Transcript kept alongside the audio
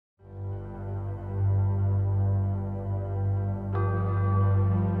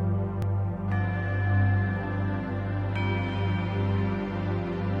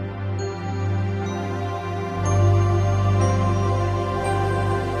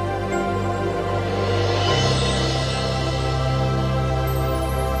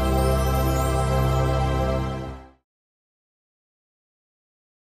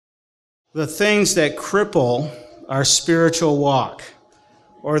the things that cripple our spiritual walk,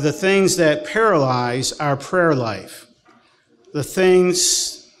 or the things that paralyze our prayer life. The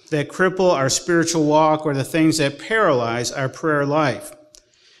things that cripple our spiritual walk, or the things that paralyze our prayer life.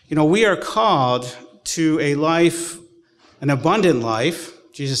 You know, we are called to a life, an abundant life.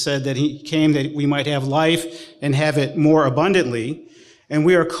 Jesus said that he came that we might have life and have it more abundantly. And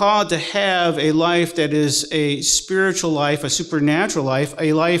we are called to have a life that is a spiritual life, a supernatural life,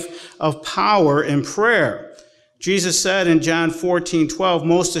 a life of power and prayer. Jesus said in John 14:12,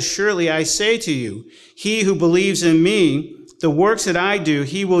 "Most assuredly I say to you, he who believes in me, the works that I do,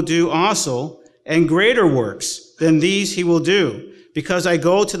 he will do also, and greater works than these he will do, because I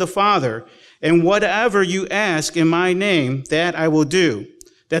go to the Father, and whatever you ask in my name, that I will do,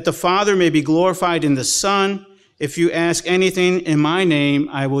 that the Father may be glorified in the Son. If you ask anything in my name,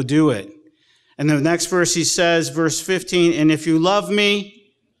 I will do it." And the next verse he says, verse 15, "And if you love me,"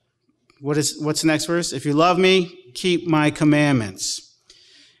 what's the next verse? "If you love me, keep my commandments."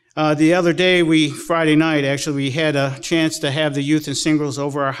 The other day, Friday night, actually, we had a chance to have the youth and singles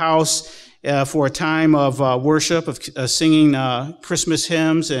over our house for a time of worship, of singing Christmas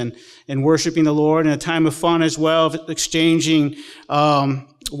hymns and worshiping the Lord, and a time of fun as well, of exchanging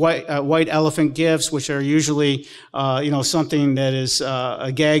white elephant gifts, which are usually, something that is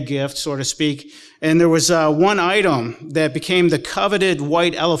a gag gift, so to speak. And there was one item that became the coveted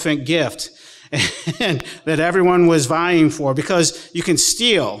white elephant gift, and that everyone was vying for, because you can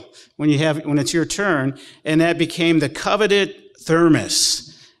steal when it's your turn, and that became the coveted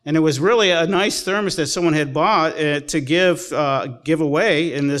thermos. And it was really a nice thermos that someone had bought to give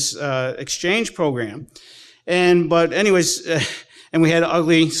away in this exchange program. And we had an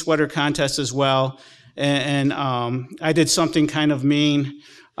ugly sweater contest as well. And I did something kind of mean.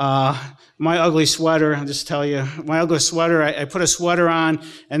 My ugly sweater, I'll just tell you, I put a sweater on,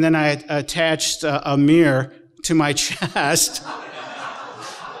 and then I attached a mirror to my chest.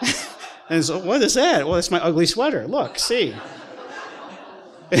 And so, what is that? Well, it's my ugly sweater. Look, see.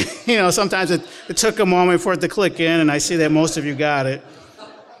 Sometimes it took a moment for it to click in, and I see that most of you got it.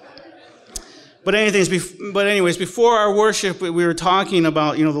 But anyways, before our worship, we were talking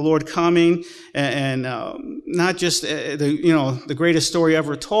about, the Lord coming, and not just the greatest story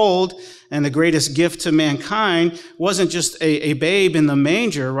ever told, and the greatest gift to mankind wasn't just a babe in the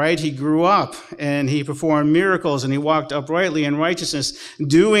manger, right? He grew up, and he performed miracles, and he walked uprightly in righteousness,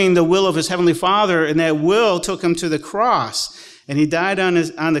 doing the will of his heavenly Father, and that will took him to the cross. And he died on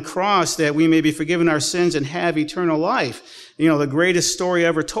the cross that we may be forgiven our sins and have eternal life. The greatest story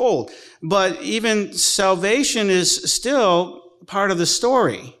ever told. But even salvation is still part of the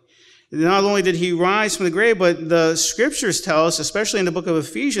story. Not only did he rise from the grave, but the scriptures tell us, especially in the book of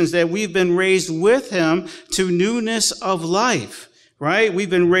Ephesians, that we've been raised with him to newness of life. Right? We've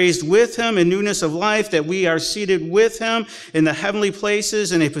been raised with him in newness of life, that we are seated with him in the heavenly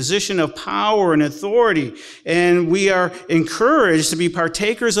places in a position of power and authority. And we are encouraged to be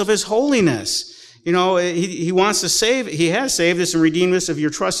partakers of his holiness. He wants to he has saved us and redeemed us if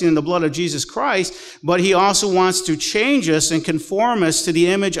you're trusting in the blood of Jesus Christ, but he also wants to change us and conform us to the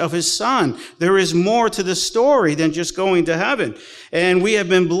image of his Son. There is more to the story than just going to heaven. And we have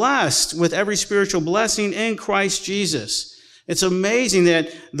been blessed with every spiritual blessing in Christ Jesus. It's amazing that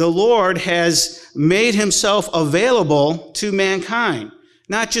the Lord has made himself available to mankind.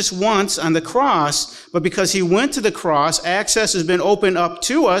 Not just once on the cross, but because he went to the cross, access has been opened up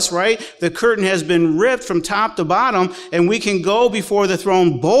to us, right? The curtain has been ripped from top to bottom, and we can go before the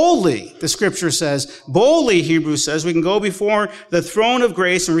throne boldly, the scripture says. Boldly, Hebrews says, we can go before the throne of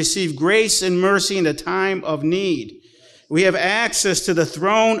grace and receive grace and mercy in the time of need. We have access to the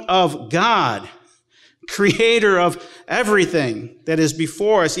throne of God, creator of everything that is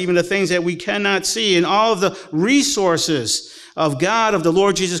before us, even the things that we cannot see, and all of the resources of God, of the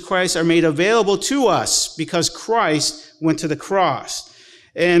Lord Jesus Christ, are made available to us because Christ went to the cross.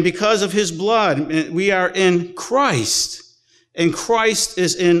 And because of his blood, we are in Christ, and Christ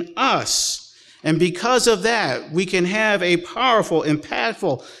is in us. And because of that, we can have a powerful,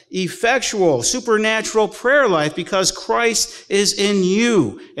 impactful, effectual, supernatural prayer life because Christ is in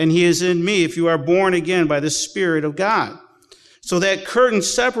you and he is in me if you are born again by the Spirit of God. So that curtain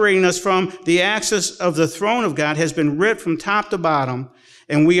separating us from the access of the throne of God has been ripped from top to bottom,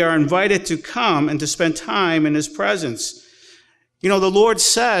 and we are invited to come and to spend time in his presence. The Lord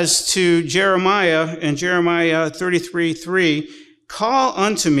says to Jeremiah in Jeremiah 33:3, Call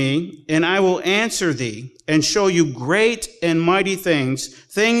unto me, and I will answer thee, and show you great and mighty things,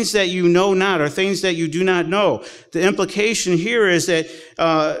 things that you know not, or things that you do not know. The implication here is that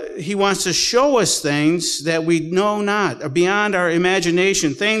he wants to show us things that we know not, or beyond our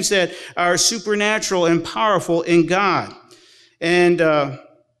imagination, things that are supernatural and powerful in God. And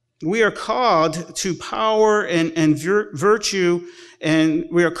we are called to power and virtue, and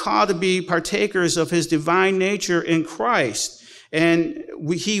we are called to be partakers of his divine nature in Christ. And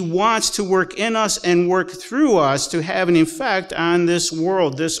he wants to work in us and work through us to have an effect on this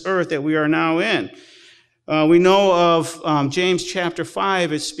world, this earth that we are now in. We know of James chapter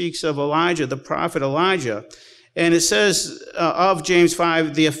 5. It speaks of Elijah, the prophet Elijah. And it says of James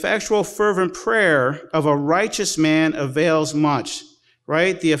 5, the effectual fervent prayer of a righteous man avails much.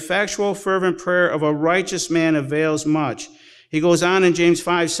 Right? The effectual fervent prayer of a righteous man avails much. He goes on in James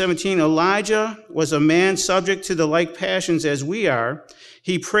 5:17, Elijah was a man subject to the like passions as we are.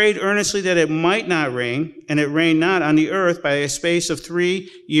 He prayed earnestly that it might not rain, and it rained not on the earth by a space of 3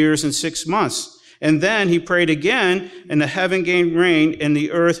 years and 6 months. And then he prayed again, and the heaven gave rain, and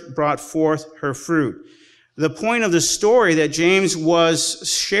the earth brought forth her fruit. The point of the story that James was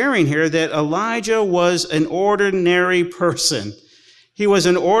sharing here, that Elijah was an ordinary person. He was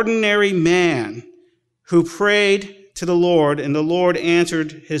an ordinary man who prayed to the Lord, and the Lord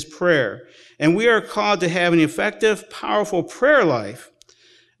answered his prayer. And we are called to have an effective, powerful prayer life.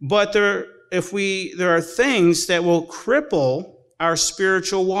 But there are things that will cripple our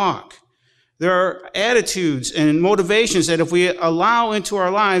spiritual walk. There are attitudes and motivations that if we allow into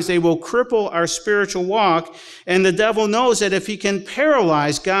our lives, they will cripple our spiritual walk. And the devil knows that if he can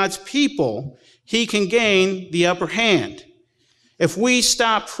paralyze God's people, he can gain the upper hand. If we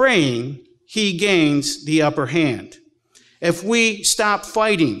stop praying, he gains the upper hand. If we stop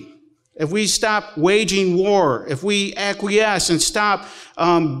fighting, if we stop waging war, if we acquiesce and stop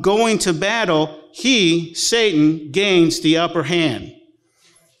going to battle, Satan, gains the upper hand.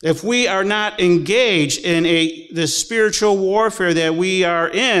 If we are not engaged in the spiritual warfare that we are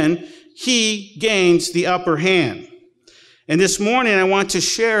in, he gains the upper hand. And this morning, I want to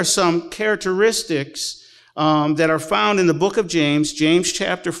share some characteristics that are found in the book of James, James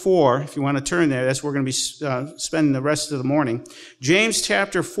chapter 4. If you want to turn there, that's where we're going to be spending the rest of the morning. James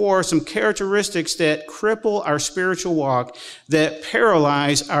chapter 4, some characteristics that cripple our spiritual walk, that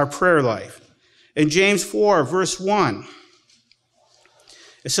paralyze our prayer life. In James 4, verse 1,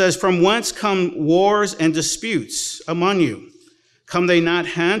 it says, From whence come wars and disputes among you? Come they not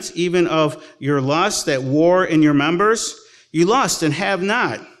hence, even of your lust that war in your members? You lust and have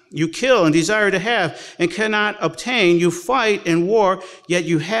not. You kill and desire to have and cannot obtain. You fight and war, yet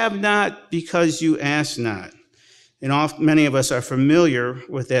you have not because you ask not. And many of us are familiar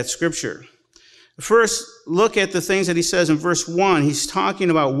with that scripture. First, look at the things that he says in verse 1. He's talking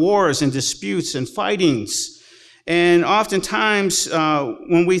about wars and disputes and fightings. And oftentimes,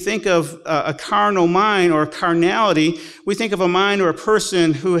 when we think of a carnal mind or carnality, we think of a mind or a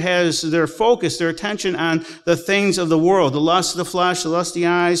person who has their focus, their attention on the things of the world, the lust of the flesh, the lust of the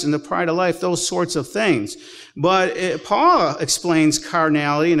eyes, and the pride of life, those sorts of things. But Paul explains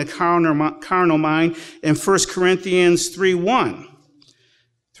carnality and a carnal mind in 1 Corinthians 3:1.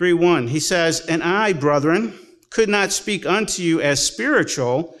 3:1, he says, And I, brethren, could not speak unto you as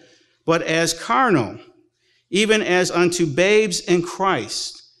spiritual, but as carnal, even as unto babes in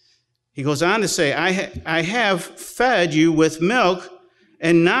Christ. He goes on to say, I have fed you with milk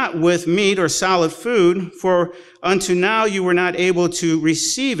and not with meat or solid food, for unto now you were not able to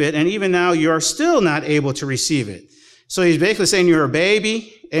receive it, and even now you are still not able to receive it. So he's basically saying you're a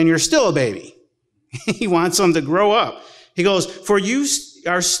baby, and you're still a baby. He wants them to grow up. He goes, for you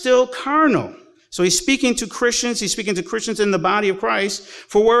are still carnal. So he's speaking to Christians in the body of Christ.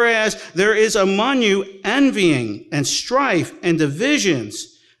 For whereas there is among you envying and strife and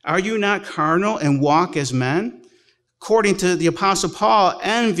divisions, are you not carnal and walk as men? According to the Apostle Paul,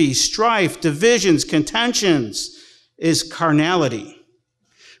 envy, strife, divisions, contentions is carnality.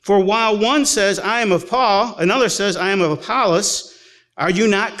 For while one says, I am of Paul, another says, I am of Apollos, are you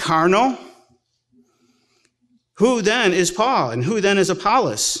not carnal? Who then is Paul, and who then is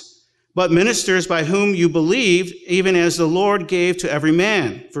Apollos? But ministers by whom you believed, even as the Lord gave to every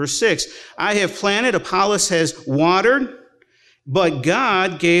man. Verse 6, I have planted, Apollos has watered, but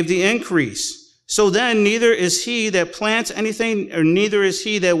God gave the increase. So then neither is he that plants anything, or neither is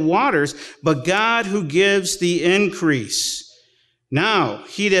he that waters, but God who gives the increase. Now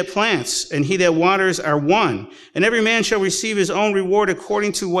he that plants and he that waters are one, and every man shall receive his own reward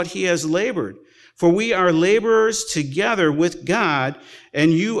according to what he has labored. For we are laborers together with God,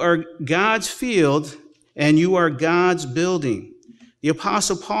 and you are God's field, and you are God's building. The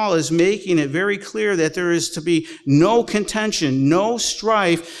Apostle Paul is making it very clear that there is to be no contention, no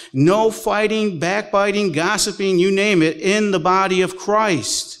strife, no fighting, backbiting, gossiping, you name it, in the body of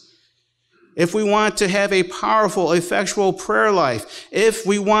Christ. If we want to have a powerful, effectual prayer life, if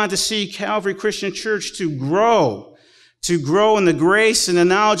we want to see Calvary Christian Church to grow in the grace and the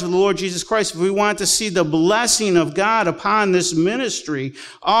knowledge of the Lord Jesus Christ, if we want to see the blessing of God upon this ministry,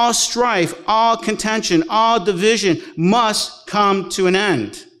 all strife, all contention, all division must come to an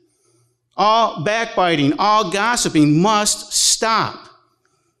end. All backbiting, all gossiping must stop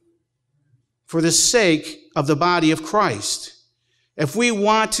for the sake of the body of Christ. If we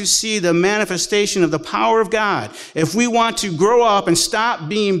want to see the manifestation of the power of God, if we want to grow up and stop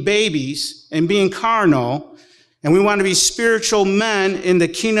being babies and being carnal, and we want to be spiritual men in the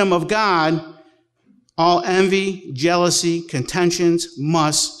kingdom of God, all envy, jealousy, contentions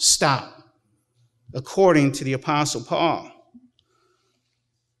must stop, according to the Apostle Paul.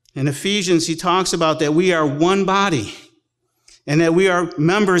 In Ephesians, he talks about that we are one body, and that we are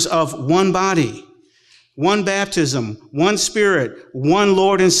members of one body. One baptism, one Spirit, one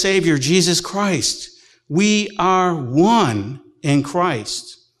Lord and Savior, Jesus Christ. We are one in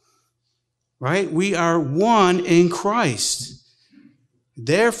Christ. Right? We are one in Christ.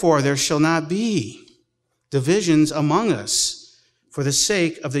 Therefore, there shall not be divisions among us for the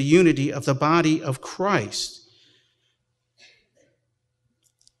sake of the unity of the body of Christ.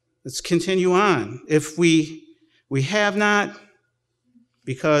 Let's continue on. If we have not,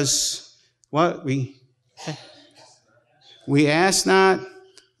 because what? We ask not,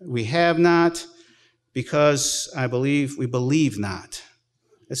 we have not, because I believe we believe not.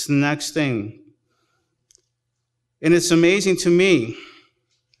 That's the next thing. And it's amazing to me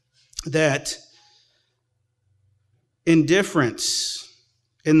that indifference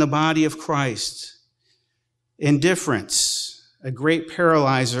in the body of Christ, indifference, a great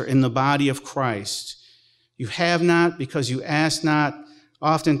paralyzer in the body of Christ. You have not because you ask not,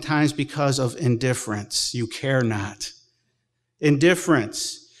 oftentimes because of indifference. You care not.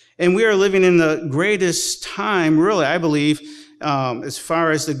 Indifference. And we are living in the greatest time, really, I believe, as far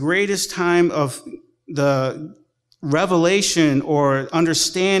as the greatest time of the revelation or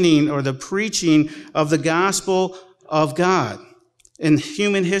understanding or the preaching of the gospel of God in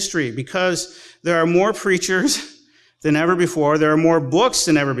human history, because there are more preachers than ever before. There are more books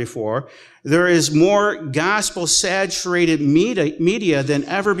than ever before. There is more gospel-saturated media than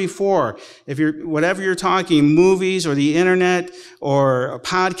ever before. Whatever you're talking, movies or the internet or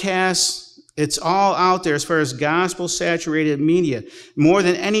podcasts, it's all out there as far as gospel-saturated media, more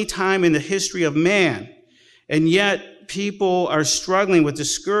than any time in the history of man. And yet, people are struggling with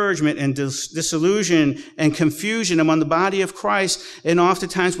discouragement and disillusion and confusion among the body of Christ. And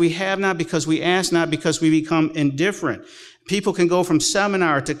oftentimes we have not because we ask not, because we become indifferent. People can go from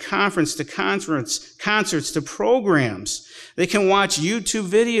seminar to conference to concerts to programs. They can watch YouTube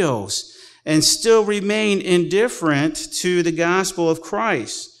videos and still remain indifferent to the gospel of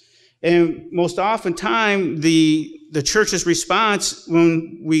Christ. And most oftentimes, the church's response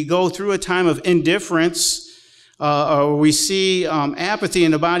when we go through a time of indifference, or we see apathy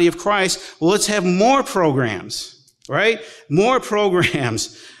in the body of Christ, well, let's have more programs, right? More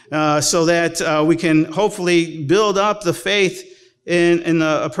programs, so that we can hopefully build up the faith in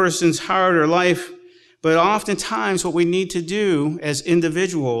a person's heart or life. But oftentimes what we need to do as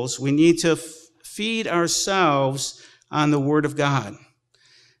individuals, we need to feed ourselves on the Word of God.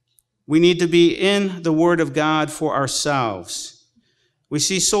 We need to be in the Word of God for ourselves. We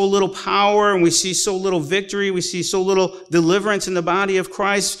see so little power and we see so little victory. We see so little deliverance in the body of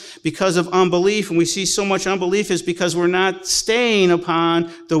Christ because of unbelief. And we see so much unbelief is because we're not staying upon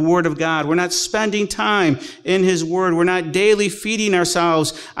the Word of God. We're not spending time in His Word. We're not daily feeding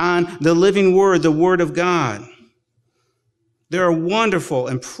ourselves on the living Word, the Word of God. There are wonderful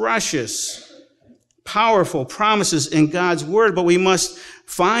and precious, powerful promises in God's Word, but we must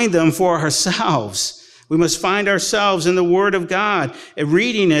find them for ourselves. We must find ourselves in the Word of God,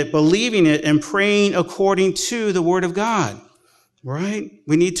 reading it, believing it, and praying according to the Word of God, right?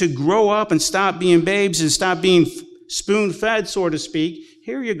 We need to grow up and stop being babes and stop being spoon-fed, so to speak.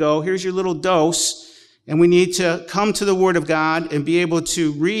 Here you go. Here's your little dose. And we need to come to the Word of God and be able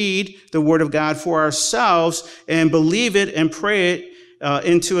to read the Word of God for ourselves and believe it and pray it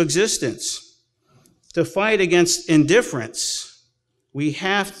into existence. To fight against indifference, we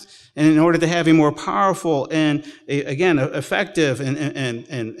have and in order to have a more powerful and, again, effective and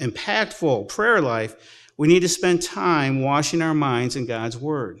impactful prayer life, we need to spend time washing our minds in God's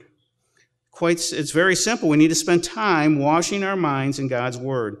Word. It's very simple. We need to spend time washing our minds in God's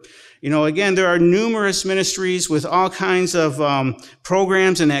Word. Again, there are numerous ministries with all kinds of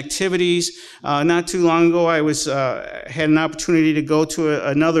programs and activities. Not too long ago, I had an opportunity to go to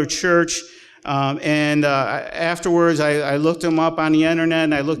another church, and afterwards, I looked them up on the internet,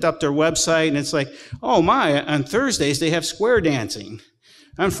 and I looked up their website, and it's like, oh my, on Thursdays, they have square dancing.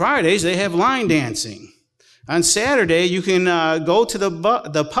 On Fridays, they have line dancing. On Saturday, you can go to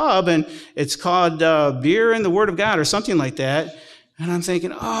the pub, and it's called Beer and the Word of God or something like that. And I'm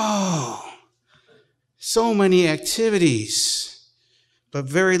thinking, oh, so many activities, but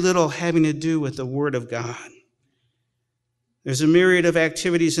very little having to do with the Word of God. There's a myriad of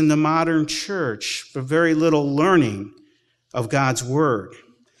activities in the modern church, but very little learning of God's Word.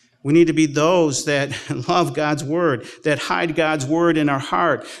 We need to be those that love God's Word, that hide God's Word in our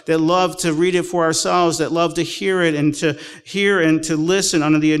heart, that love to read it for ourselves, that love to hear it and to hear and to listen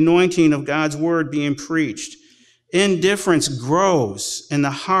under the anointing of God's Word being preached. Indifference grows in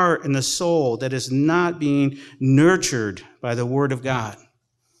the heart and the soul that is not being nurtured by the Word of God.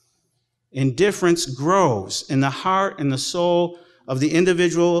 Indifference grows in the heart and the soul of the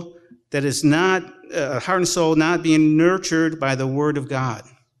individual that is not, heart and soul not being nurtured by the Word of God.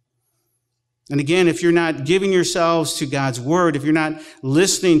 And again, if you're not giving yourselves to God's Word, if you're not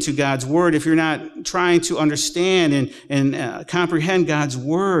listening to God's Word, if you're not trying to understand and comprehend God's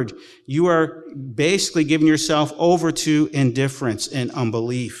Word, you are basically giving yourself over to indifference and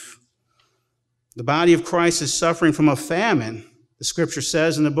unbelief. The body of Christ is suffering from a famine, the Scripture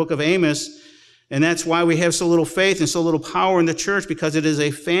says in the book of Amos, and that's why we have so little faith and so little power in the church, because it is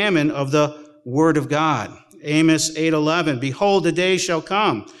a famine of the Word of God. Amos 8:11, behold, the day shall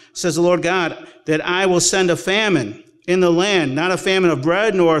come, says the Lord God, that I will send a famine in the land, not a famine of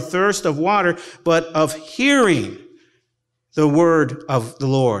bread nor a thirst of water, but of hearing the word of the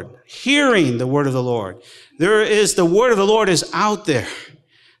Lord. Hearing the word of the Lord. The word of the Lord is out there.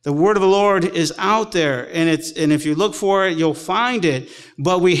 The word of the Lord is out there, and if you look for it, you'll find it,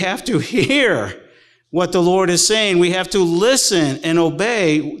 but we have to hear what the Lord is saying. We have to listen and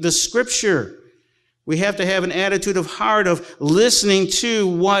obey the Scripture. We have to have an attitude of heart of listening to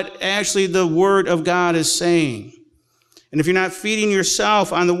what actually the Word of God is saying. And if you're not feeding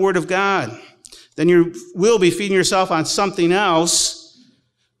yourself on the Word of God, then you will be feeding yourself on something else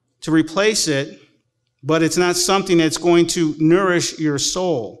to replace it, but it's not something that's going to nourish your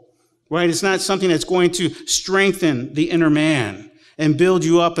soul, right? It's not something that's going to strengthen the inner man and build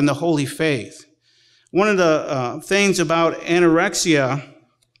you up in the holy faith. One of the things about anorexia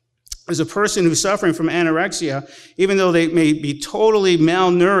is a person who's suffering from anorexia, even though they may be totally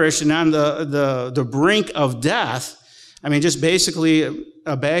malnourished and on the brink of death, I mean, just basically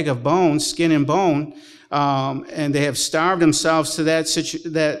a bag of bones, skin and bone, and they have starved themselves to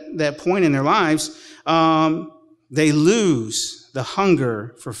that point in their lives, they lose the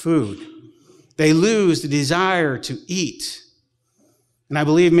hunger for food. They lose the desire to eat. And I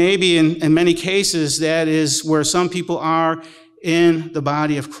believe maybe in many cases that is where some people are in the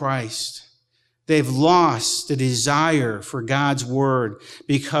body of Christ. They've lost the desire for God's Word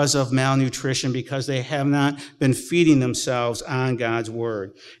because of malnutrition, because they have not been feeding themselves on God's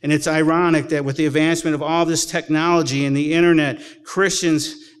Word. And it's ironic that with the advancement of all this technology and the internet,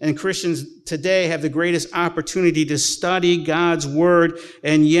 Christians today have the greatest opportunity to study God's Word,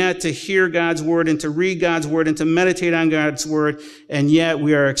 and yet to hear God's Word and to read God's Word and to meditate on God's Word, and yet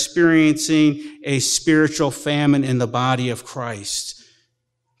we are experiencing a spiritual famine in the body of Christ.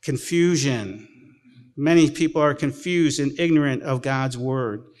 Confusion. Many people are confused and ignorant of God's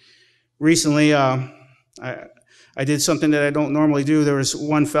Word. Recently, I did something that I don't normally do. There was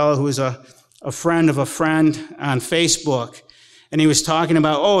one fellow who was a friend of a friend on Facebook, and he was talking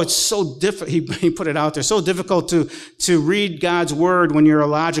about, it's so difficult, he put it out there, so difficult to read God's Word when you're a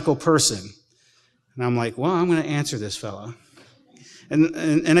logical person. And I'm like, well, I'm going to answer this fella. And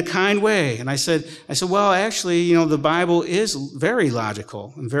in a kind way. And I said, well, actually, the Bible is very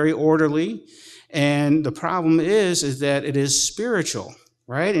logical and very orderly. And the problem is that it is spiritual,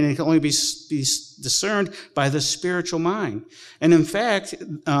 right? And it can only be discerned by the spiritual mind. And in fact,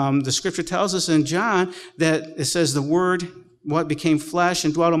 the Scripture tells us in John that it says the Word, what became flesh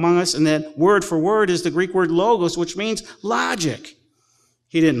and dwelt among us, and that word for word is the Greek word logos, which means logic.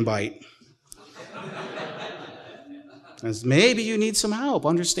 He didn't bite. As maybe you need some help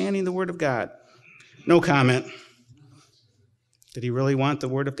understanding the Word of God. No comment. Did he really want the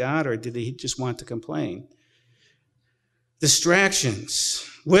Word of God, or did he just want to complain? Distractions.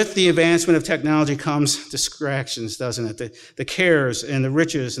 With the advancement of technology comes distractions, doesn't it? The cares and the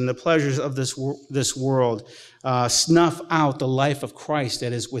riches and the pleasures of this world snuff out the life of Christ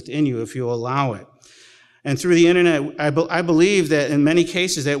that is within you if you allow it. And through the internet, I believe that in many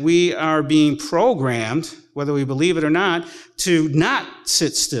cases that we are being programmed, whether we believe it or not, to not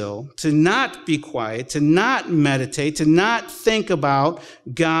sit still, to not be quiet, to not meditate, to not think about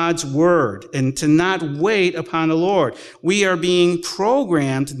God's word, and to not wait upon the Lord. We are being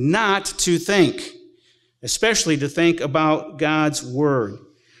programmed not to think, especially to think about God's word.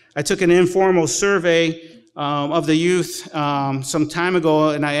 I took an informal survey of the youth some time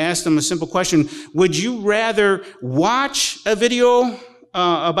ago, and I asked them a simple question. Would you rather watch a video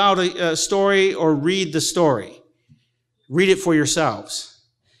about a story or read the story? Read it for yourselves.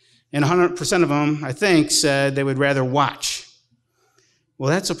 And 100% of them, I think, said they would rather watch. Well,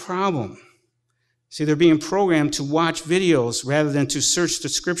 that's a problem. See, they're being programmed to watch videos rather than to search the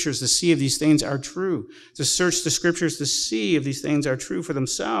scriptures to see if these things are true, to search the scriptures to see if these things are true for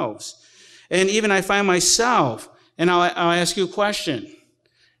themselves. And even I find myself, and I'll ask you a question,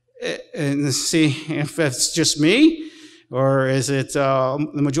 and see if it's just me, or is it the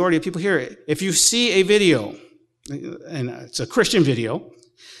majority of people here? If you see a video, and it's a Christian video,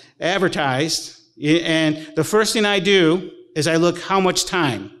 advertised, and the first thing I do is I look how much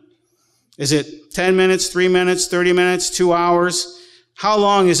time. Is it 10 minutes, 3 minutes, 30 minutes, 2 hours? How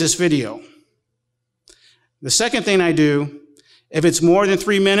long is this video? The second thing I do, if it's more than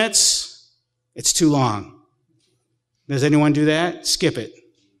 3 minutes, it's too long. Does anyone do that? Skip it.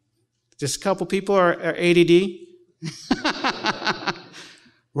 Just a couple people are ADD.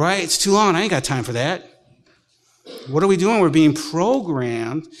 Right? It's too long. I ain't got time for that. What are we doing? We're being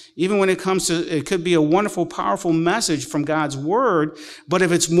programmed, even when it comes to, it could be a wonderful, powerful message from God's word, but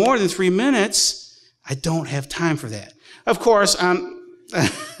if it's more than 3 minutes, I don't have time for that. Of course, I'm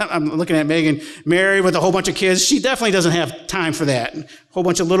looking at Megan, married with a whole bunch of kids. She definitely doesn't have time for that. A whole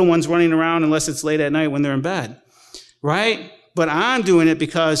bunch of little ones running around unless it's late at night when they're in bed, right? But I'm doing it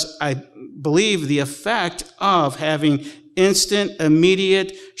because I believe the effect of having instant,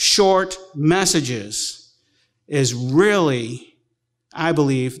 immediate, short messages is really, I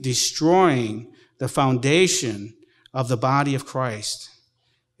believe, destroying the foundation of the body of Christ.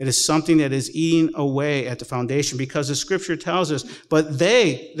 It is something that is eating away at the foundation, because the scripture tells us, but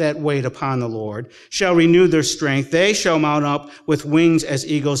they that wait upon the Lord shall renew their strength. They shall mount up with wings as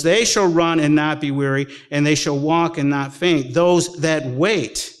eagles. They shall run and not be weary, and they shall walk and not faint. Those that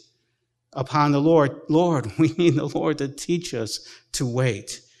wait upon the Lord. Lord, we need the Lord to teach us to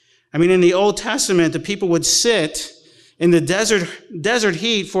wait. I mean, in the Old Testament, the people would sit in the desert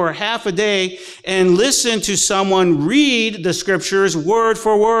heat for half a day and listen to someone read the scriptures word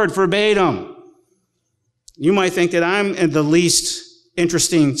for word, verbatim. You might think that I'm the least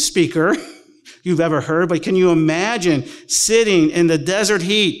interesting speaker you've ever heard, but can you imagine sitting in the desert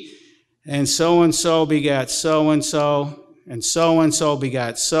heat and so-and-so begat so-and-so, and so-and-so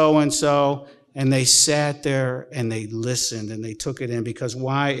begat so-and-so, and they sat there and they listened and they took it in, because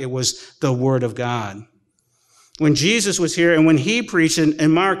why? It was the word of God. When Jesus was here and when he preached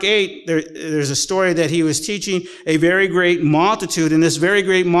in Mark 8, there's a story that he was teaching a very great multitude, and this very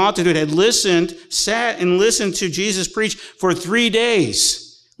great multitude had sat and listened to Jesus preach for 3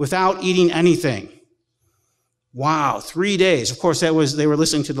 days without eating anything. Wow, 3 days. Of course, they were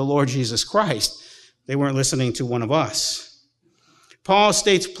listening to the Lord Jesus Christ. They weren't listening to one of us. Paul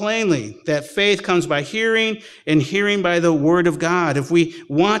states plainly that faith comes by hearing, and hearing by the word of God. If we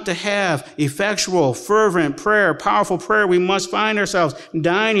want to have effectual, fervent prayer, powerful prayer, we must find ourselves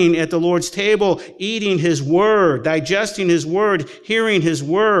dining at the Lord's table, eating his word, digesting his word, hearing his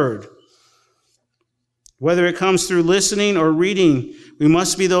word. Whether it comes through listening or reading, we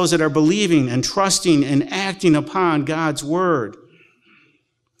must be those that are believing and trusting and acting upon God's word.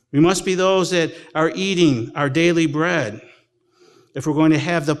 We must be those that are eating our daily bread, if we're going to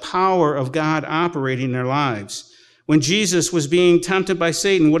have the power of God operating in their lives. When Jesus was being tempted by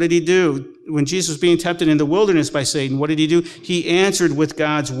Satan, what did he do? When Jesus was being tempted in the wilderness by Satan, what did he do? He answered with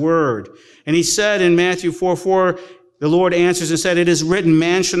God's word. And he said in Matthew 4:4, the Lord answers and said, "It is written,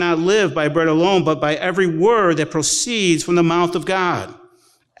 man shall not live by bread alone, but by every word that proceeds from the mouth of God."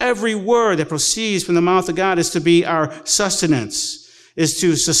 Every word that proceeds from the mouth of God is to be our sustenance, is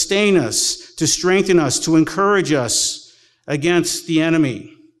to sustain us, to strengthen us, to encourage us against the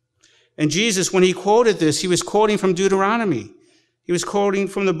enemy. And Jesus, when he quoted this, he was quoting from Deuteronomy. He was quoting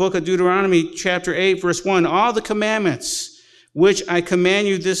from the book of Deuteronomy, chapter 8, verse 1. "All the commandments which I command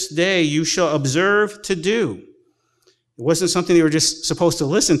you this day, you shall observe to do." It wasn't something they were just supposed to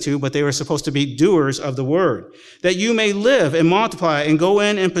listen to, but they were supposed to be doers of the word. That you may live and multiply and go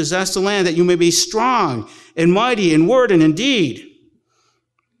in and possess the land, that you may be strong and mighty in word and in deed,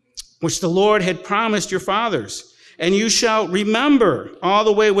 which the Lord had promised your fathers. And you shall remember all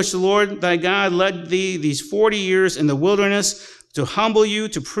the way which the Lord thy God led thee these 40 years in the wilderness, to humble you,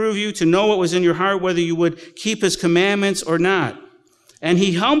 to prove you, to know what was in your heart, whether you would keep his commandments or not. And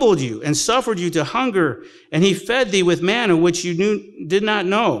he humbled you and suffered you to hunger, and he fed thee with manna, which you did not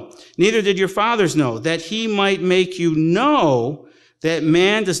know, neither did your fathers know, that he might make you know that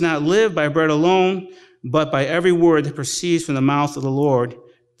man does not live by bread alone, but by every word that proceeds from the mouth of the Lord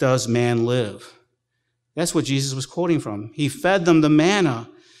does man live. That's what Jesus was quoting from. He fed them the manna,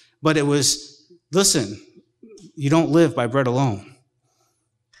 but it was, listen, you don't live by bread alone.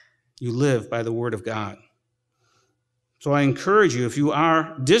 You live by the word of God. So I encourage you, if you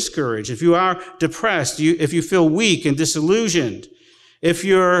are discouraged, if you are depressed, if you feel weak and disillusioned, if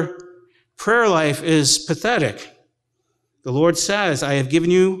your prayer life is pathetic, the Lord says, I have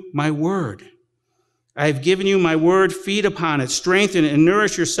given you my word. I have given you my word, feed upon it, strengthen it and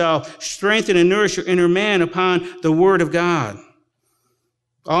nourish yourself, strengthen and nourish your inner man upon the word of God.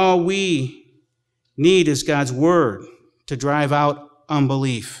 All we need is God's word to drive out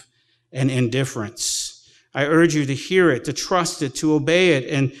unbelief and indifference. I urge you to hear it, to trust it, to obey it,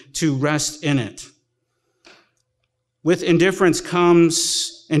 and to rest in it. With indifference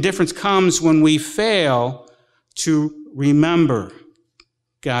comes when we fail to remember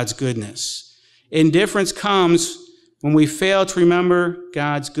God's goodness. Indifference comes when we fail to remember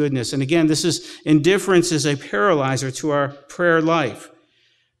God's goodness. And again, indifference is a paralyzer to our prayer life.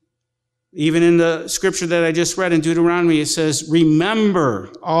 Even in the scripture that I just read in Deuteronomy, it says,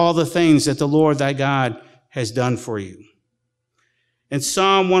 remember all the things that the Lord thy God has done for you. In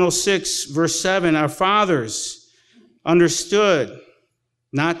Psalm 106, verse 7, our fathers understood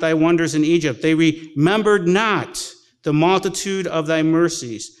not thy wonders in Egypt. They remembered not the multitude of thy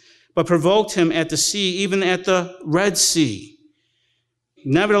mercies, but provoked him at the sea, even at the Red Sea.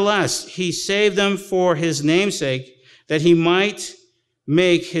 Nevertheless, he saved them for his namesake, that he might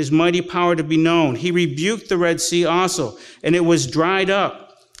make his mighty power to be known. He rebuked the Red Sea also, and it was dried up.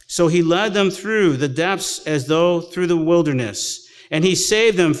 So he led them through the depths as though through the wilderness. And he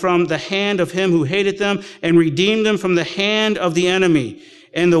saved them from the hand of him who hated them, and redeemed them from the hand of the enemy.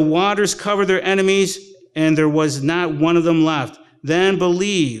 And the waters covered their enemies, and there was not one of them left. Then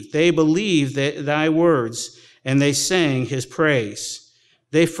they believed thy words, and they sang his praise.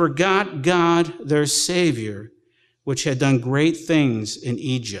 They forgot God, their Savior, which had done great things in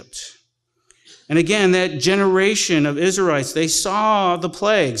Egypt. And again, that generation of Israelites, they saw the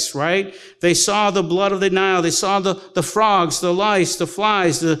plagues, right? They saw the blood of the Nile. They saw the frogs, the lice, the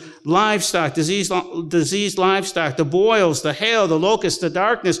flies, the livestock, diseased livestock, the boils, the hail, the locusts, the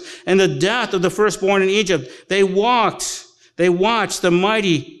darkness, and the death of the firstborn in Egypt. They watched the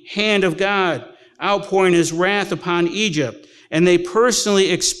mighty hand of God outpouring his wrath upon Egypt. And they personally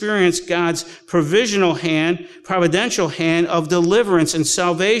experienced God's providential hand of deliverance and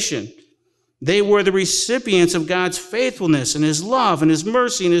salvation. They were the recipients of God's faithfulness and his love and his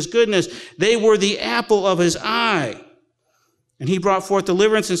mercy and his goodness. They were the apple of his eye. And he brought forth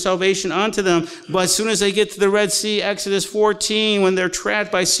deliverance and salvation unto them. But as soon as they get to the Red Sea, Exodus 14, when they're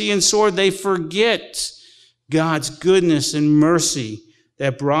trapped by sea and sword, they forget God's goodness and mercy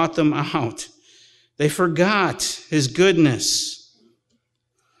that brought them out. They forgot his goodness.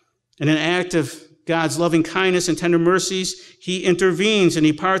 In an act of God's loving kindness and tender mercies, he intervenes and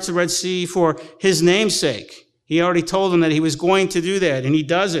he parts the Red Sea for his namesake. He already told them that he was going to do that, and he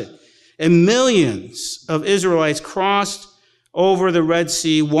does it. And millions of Israelites crossed over the Red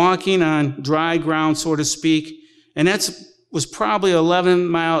Sea, walking on dry ground, so to speak. And that was probably an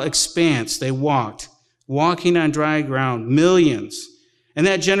 11-mile expanse they walking on dry ground, millions. And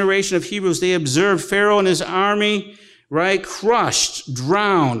that generation of Hebrews, they observed Pharaoh and his army, right, crushed,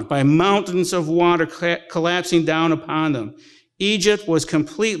 drowned by mountains of water collapsing down upon them. Egypt was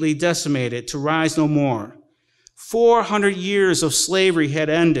completely decimated to rise no more. 400 years of slavery had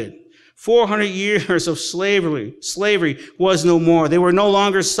ended. 400 years of slavery was no more. They were no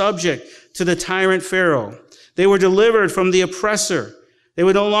longer subject to the tyrant Pharaoh. They were delivered from the oppressor. They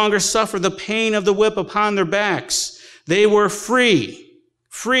would no longer suffer the pain of the whip upon their backs. They were free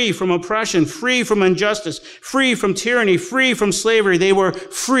from oppression, free from injustice, free from tyranny, free from slavery. They were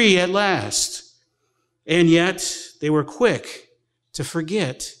free at last. And yet, they were quick to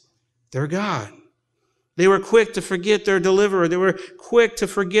forget their God. They were quick to forget their deliverer. They were quick to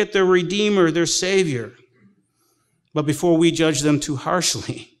forget their Redeemer, their Savior. But before we judge them too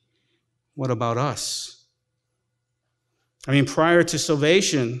harshly, what about us? Prior to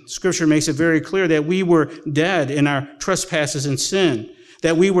salvation, Scripture makes it very clear that we were dead in our trespasses and sin,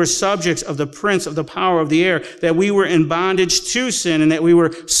 that we were subjects of the prince of the power of the air, that we were in bondage to sin, and that we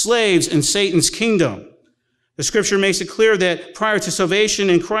were slaves in Satan's kingdom. The Scripture makes it clear that prior to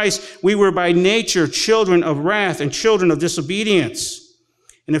salvation in Christ, we were by nature children of wrath and children of disobedience.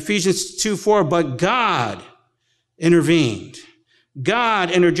 In Ephesians 2:4, but God intervened.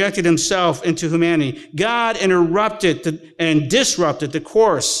 God interjected himself into humanity. God interrupted and disrupted the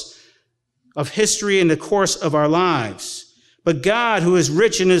course of history and the course of our lives. But God, who is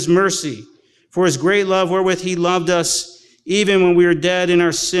rich in his mercy, for his great love wherewith he loved us, even when we were dead in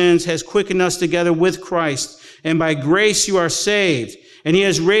our sins, has quickened us together with Christ. And by grace you are saved. And he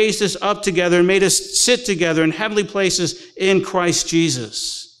has raised us up together and made us sit together in heavenly places in Christ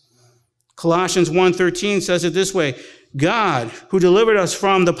Jesus. Colossians 1:13 says it this way, God, who delivered us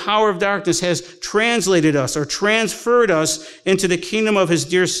from the power of darkness, has translated us or transferred us into the kingdom of his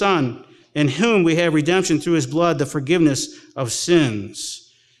dear Son, in whom we have redemption through his blood, the forgiveness of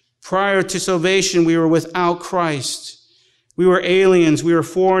sins. Prior to salvation, we were without Christ. We were aliens, we were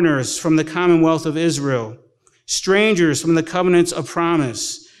foreigners from the commonwealth of Israel, strangers from the covenants of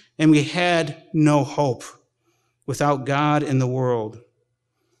promise, and we had no hope without God in the world.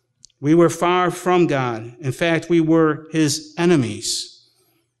 We were far from God. In fact, we were his enemies.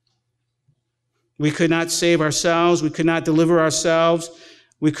 We could not save ourselves. We could not deliver ourselves.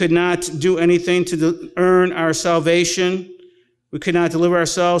 We could not do anything to earn our salvation. We could not deliver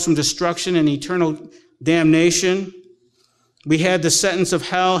ourselves from destruction and eternal damnation. We had the sentence of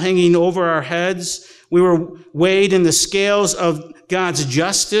hell hanging over our heads. We were weighed in the scales of God's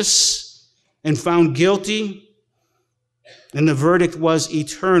justice and found guilty. And the verdict was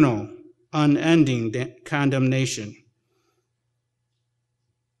eternal, unending condemnation.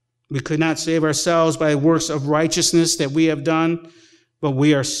 We could not save ourselves by works of righteousness that we have done, but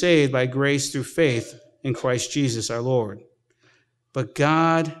we are saved by grace through faith in Christ Jesus our Lord. But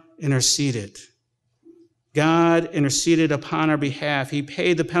God interceded. God interceded upon our behalf. He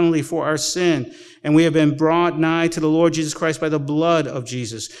paid the penalty for our sin, and we have been brought nigh to the Lord Jesus Christ by the blood of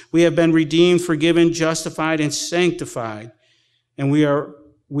Jesus. We have been redeemed, forgiven, justified, and sanctified. And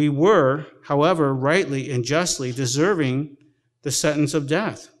we were, however, rightly and justly deserving the sentence of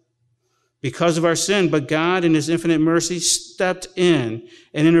death because of our sin. But God, in his infinite mercy, stepped in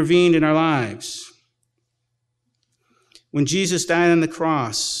and intervened in our lives. When Jesus died on the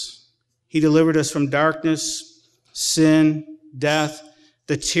cross, he delivered us from darkness, sin, death,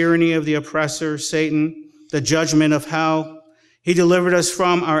 the tyranny of the oppressor, Satan, the judgment of hell. He delivered us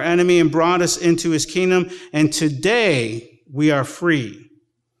from our enemy and brought us into his kingdom. And today we are free.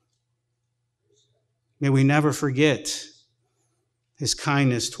 May we never forget his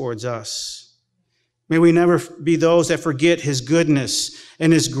kindness towards us. May we never be those that forget his goodness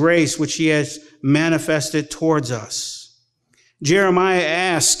and his grace, which he has manifested towards us. Jeremiah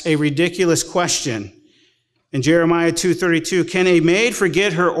asked a ridiculous question in Jeremiah 2:32. Can a maid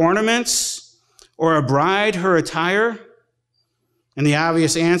forget her ornaments or a bride her attire? And the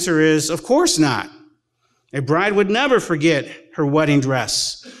obvious answer is, of course not. A bride would never forget her wedding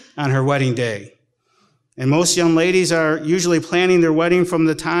dress on her wedding day. And most young ladies are usually planning their wedding from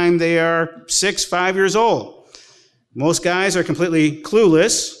the time they are 6, 5 years old. Most guys are completely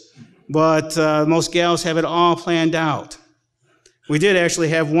clueless, but most gals have it all planned out. We did actually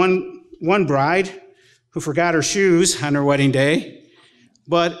have one bride who forgot her shoes on her wedding day,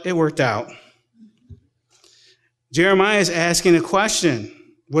 but it worked out. Jeremiah is asking a question.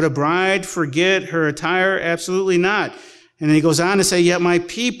 Would a bride forget her attire? Absolutely not. And then he goes on to say, yet my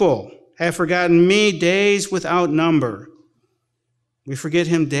people have forgotten me days without number. We forget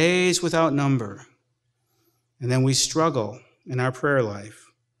him days without number. And then we struggle in our prayer life.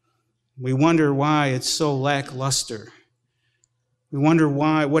 We wonder why it's so lackluster. We wonder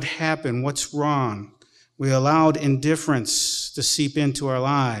why, what happened, what's wrong. We allowed indifference to seep into our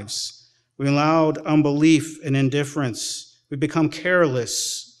lives. We allowed unbelief and indifference. We become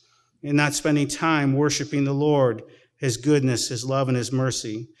careless in not spending time worshiping the Lord, his goodness, his love, and his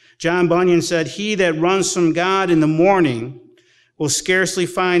mercy. John Bunyan said, he that runs from God in the morning will scarcely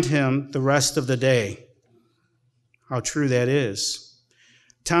find him the rest of the day. How true that is.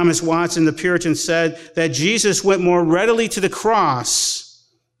 Thomas Watson, the Puritan, said that Jesus went more readily to the cross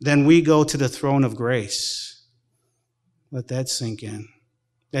than we go to the throne of grace. Let that sink in.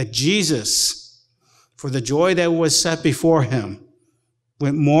 That Jesus, for the joy that was set before him,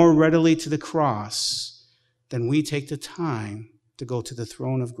 went more readily to the cross than we take the time to go to the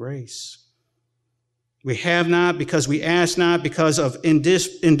throne of grace. We have not because we ask not, because of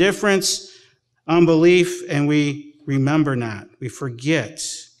indifference, unbelief, and we remember not. We forget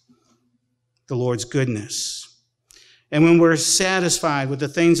the Lord's goodness. And when we're satisfied with the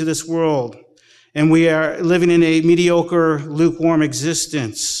things of this world, and we are living in a mediocre, lukewarm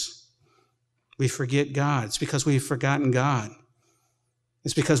existence, we forget God. It's because we've forgotten God.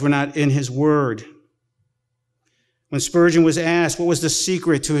 It's because we're not in his word. When Spurgeon was asked what was the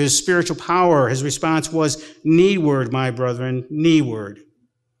secret to his spiritual power, his response was, "Need-word, my brethren, need-word."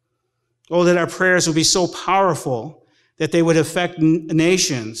 Oh, that our prayers would be so powerful that they would affect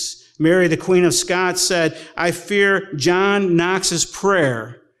nations. Mary, the Queen of Scots, said, "I fear John Knox's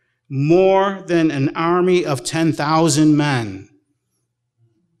prayer more than an army of 10,000 men."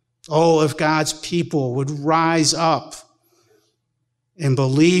 Oh, if God's people would rise up in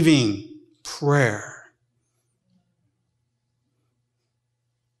believing prayer,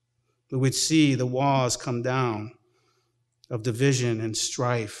 we would see the walls come down of division and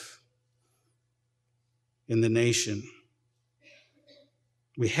strife in the nation.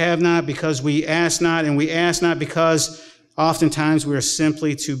 We have not because we ask not, and we ask not because oftentimes we are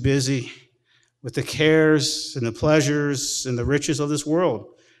simply too busy with the cares and the pleasures and the riches of this world.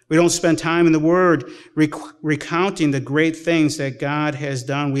 We don't spend time in the Word recounting the great things that God has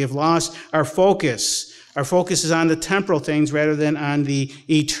done. We have lost our focus. Our focus is on the temporal things rather than on the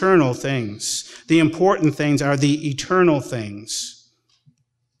eternal things. The important things are the eternal things.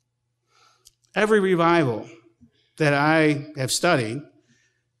 Every revival that I have studied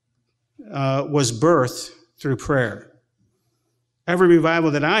was birthed through prayer. Every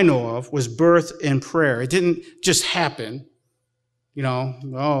revival that I know of was birthed in prayer. It didn't just happen. You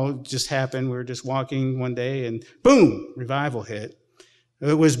know, it just happened. We were just walking one day and boom, revival hit.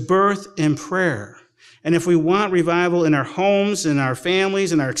 It was birthed in prayer. And if we want revival in our homes, in our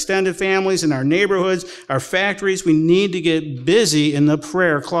families, in our extended families, in our neighborhoods, our factories, we need to get busy in the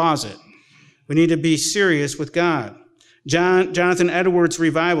prayer closet. We need to be serious with God. Jonathan Edwards'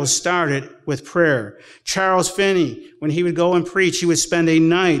 revival started with prayer. Charles Finney, when he would go and preach, he would spend a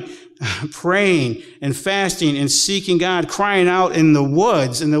night praying and fasting and seeking God, crying out in the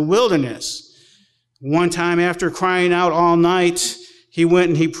woods, in the wilderness. One time after crying out all night, he went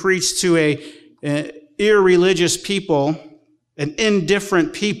and he preached to an irreligious people, an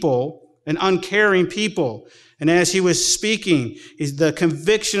indifferent people, an uncaring people. And as he was speaking, the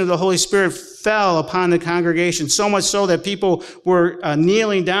conviction of the Holy Spirit fell upon the congregation, so much so that people were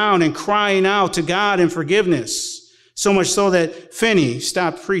kneeling down and crying out to God in forgiveness. So much so that Finney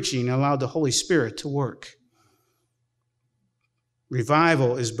stopped preaching and allowed the Holy Spirit to work.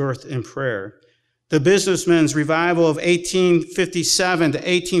 Revival is birthed in prayer. The businessmen's revival of 1857 to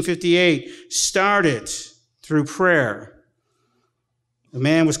 1858 started through prayer. A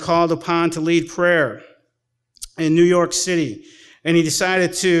man was called upon to lead prayer in New York City, and he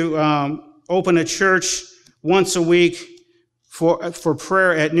decided to open a church once a week for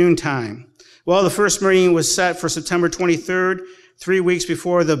prayer at noontime. Well, the first meeting was set for September 23rd, 3 weeks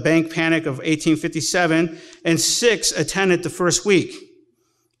before the bank panic of 1857, and 6 attended the first week.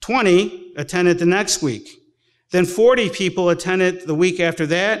 20 attended the next week. Then 40 people attended the week after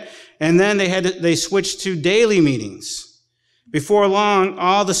that, and then they switched to daily meetings. Before long,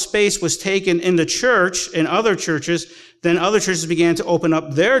 all the space was taken in the church and other churches. Then other churches began to open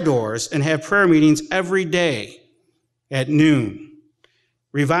up their doors and have prayer meetings every day at noon.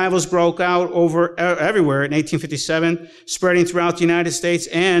 Revivals broke out everywhere in 1857, spreading throughout the United States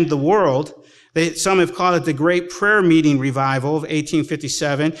and the world. Some have called it the Great Prayer Meeting Revival of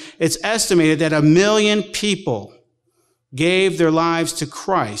 1857. It's estimated that 1 million people gave their lives to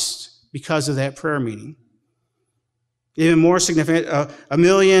Christ because of that prayer meeting. Even more significant, 1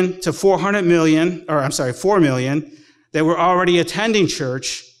 million to 400 million, 4 million that were already attending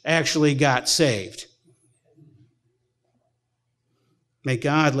church actually got saved. May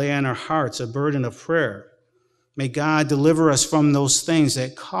God lay on our hearts a burden of prayer. May God deliver us from those things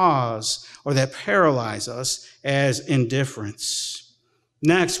that cause or that paralyze us as indifference.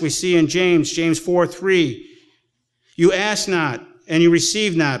 Next, we see in James 4:3, you ask not and you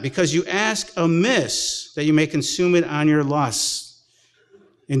receive not because you ask amiss that you may consume it on your lusts.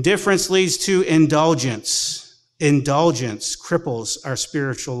 Indifference leads to indulgence. Indulgence cripples our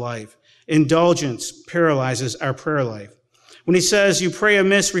spiritual life. Indulgence paralyzes our prayer life. When he says you pray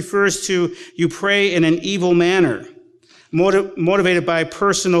amiss, refers to you pray in an evil manner, motivated by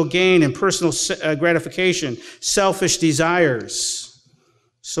personal gain and personal gratification, selfish desires.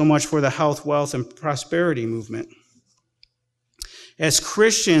 So much for the health, wealth, and prosperity movement. As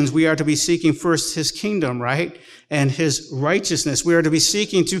Christians, we are to be seeking first his kingdom, right? And his righteousness. We are to be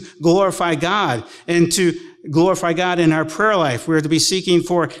seeking to glorify God and to glorify God in our prayer life. We're to be seeking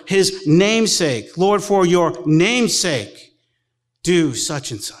for his namesake. Lord, for your namesake, do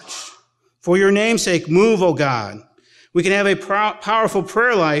such and such. For your namesake, move, O God. We can have a powerful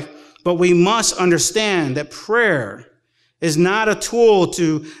prayer life, but we must understand that prayer is not a tool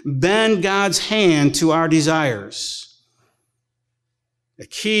to bend God's hand to our desires.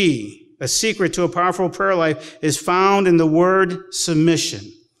 A secret to a powerful prayer life is found in the word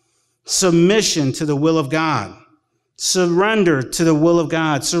submission. Submission to the will of God. Surrender to the will of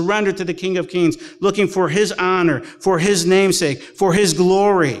God. Surrender to the King of Kings, looking for his honor, for his namesake, for his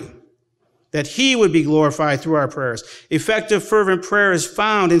glory, that he would be glorified through our prayers. Effective, fervent prayer is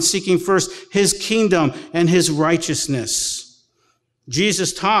found in seeking first his kingdom and his righteousness.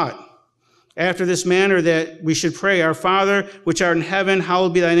 Jesus taught after this manner that we should pray, Our Father, which art in heaven,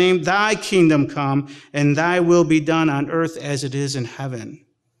 hallowed be thy name. Thy kingdom come, and thy will be done on earth as it is in heaven.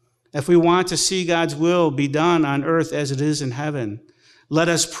 If we want to see God's will be done on earth as it is in heaven, let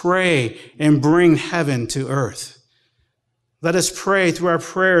us pray and bring heaven to earth. Let us pray through our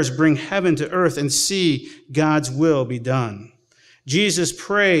prayers, bring heaven to earth, and see God's will be done. Jesus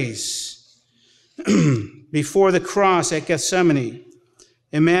prays before the cross at Gethsemane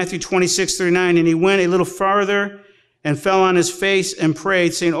in Matthew 26:39, and he went a little farther and fell on his face and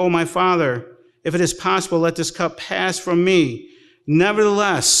prayed, saying, O my Father, if it is possible, let this cup pass from me.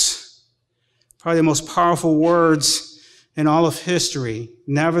 Nevertheless, probably the most powerful words in all of history,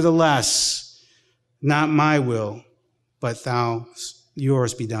 nevertheless, not my will, but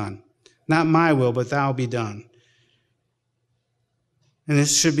yours be done. Not my will, but thou be done. And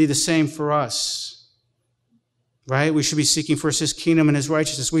this should be the same for us, right? We should be seeking first his kingdom and his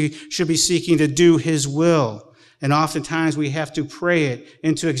righteousness. We should be seeking to do his will. And oftentimes we have to pray it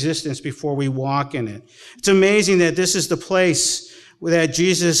into existence before we walk in it. It's amazing that this is the place that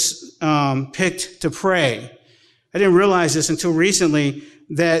Jesus picked to pray. I didn't realize this until recently,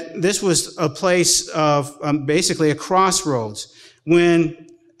 that this was a place of basically a crossroads. When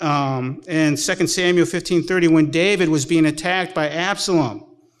in 2 Samuel 15:30, when David was being attacked by Absalom,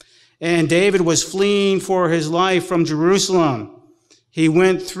 and David was fleeing for his life from Jerusalem, he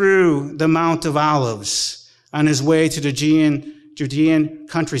went through the Mount of Olives on his way to the Judean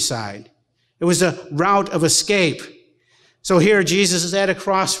countryside. It was a route of escape. So here Jesus is at a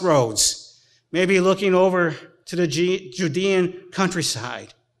crossroads, maybe looking over to the Judean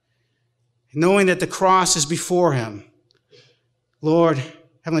countryside, knowing that the cross is before him. Lord,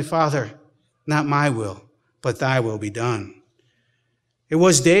 Heavenly Father, not my will, but thy will be done. It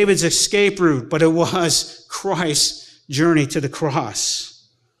was David's escape route, but it was Christ's journey to the cross.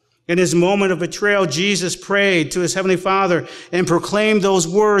 In his moment of betrayal, Jesus prayed to his Heavenly Father and proclaimed those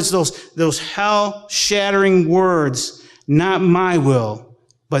words, those hell-shattering words, not my will,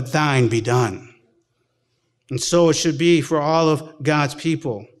 but thine be done. And so it should be for all of God's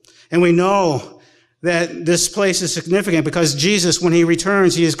people. And we know that this place is significant because Jesus, when he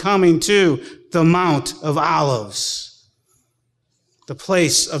returns, he is coming to the Mount of Olives, the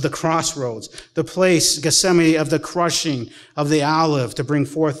place of the crossroads, the place, Gethsemane, of the crushing of the olive to bring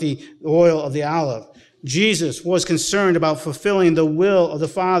forth the oil of the olive. Jesus was concerned about fulfilling the will of the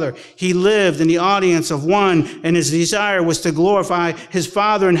Father. He lived in the audience of one, and his desire was to glorify his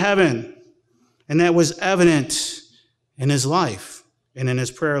Father in heaven. And that was evident in his life and in his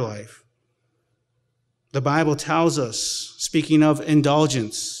prayer life. The Bible tells us, speaking of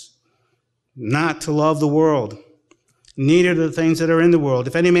indulgence, not to love the world, neither the things that are in the world.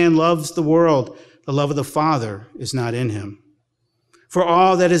 If any man loves the world, the love of the Father is not in him. For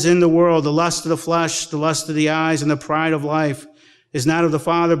all that is in the world, the lust of the flesh, the lust of the eyes, and the pride of life, is not of the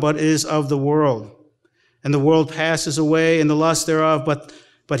Father, but is of the world. And the world passes away, and the lust thereof,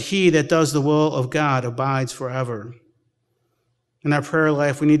 but he that does the will of God abides forever. In our prayer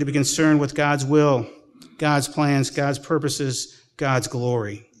life, we need to be concerned with God's will, God's plans, God's purposes, God's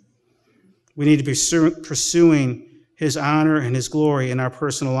glory. We need to be pursuing his honor and his glory in our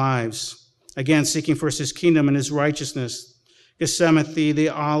personal lives. Again, seeking first his kingdom and his righteousness. Gethsemane, the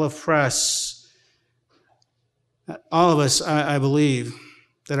olive press. All of us, I believe,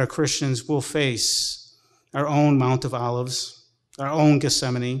 that are Christians will face our own Mount of Olives, our own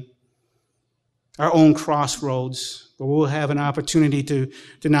Gethsemane, our own crossroads, where we'll have an opportunity to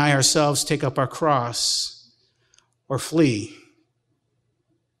deny ourselves, take up our cross, or flee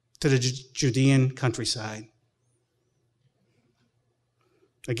to the Judean countryside.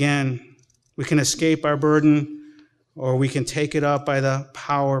 Again, we can escape our burden, or we can take it up by the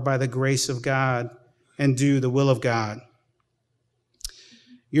power, by the grace of God, and do the will of God.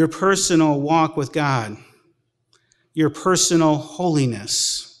 Your personal walk with God, your personal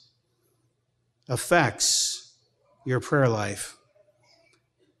holiness, affects your prayer life.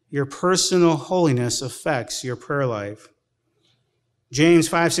 Your personal holiness affects your prayer life. James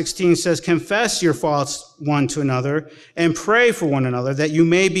 5:16 says, confess your faults one to another and pray for one another that you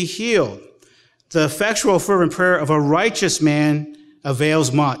may be healed. The effectual fervent prayer of a righteous man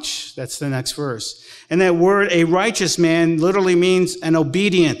avails much. That's the next verse. And that word, a righteous man, literally means an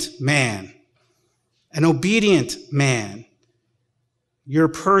obedient man. An obedient man. Your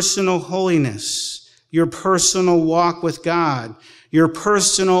personal holiness, your personal walk with God, your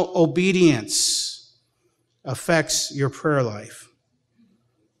personal obedience affects your prayer life.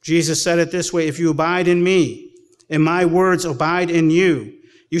 Jesus said it this way, if you abide in me, and my words abide in you,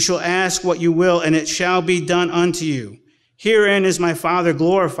 you shall ask what you will, and it shall be done unto you. Herein is my Father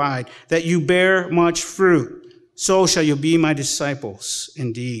glorified, that you bear much fruit. So shall you be my disciples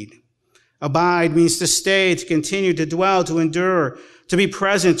indeed. Abide means to stay, to continue, to dwell, to endure, to be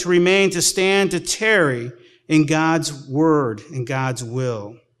present, to remain, to stand, to tarry in God's word, in God's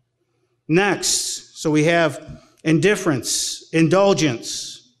will. Next, so we have indifference,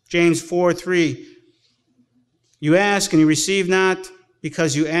 indulgence. James 4:3. You ask and you receive not,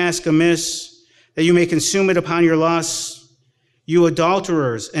 because you ask amiss, that you may consume it upon your lusts. You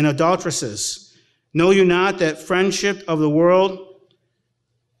adulterers and adulteresses, know you not that friendship of the world,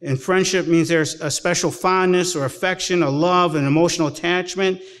 and friendship means there's a special fondness or affection, a love, an emotional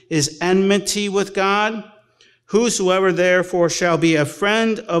attachment, is enmity with God? Whosoever therefore shall be a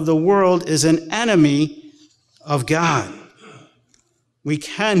friend of the world is an enemy of God. We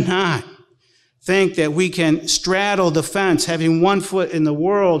cannot think that we can straddle the fence, having one foot in the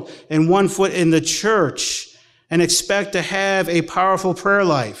world and one foot in the church, and expect to have a powerful prayer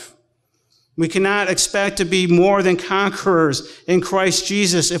life. We cannot expect to be more than conquerors in Christ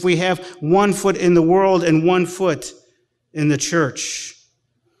Jesus if we have one foot in the world and one foot in the church.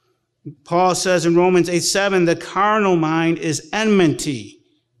 Paul says in Romans 8:7, the carnal mind is enmity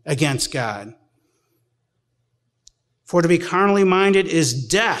against God. For to be carnally minded is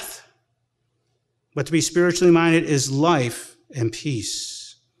death, but to be spiritually minded is life and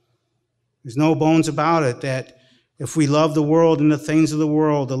peace. There's no bones about it that if we love the world and the things of the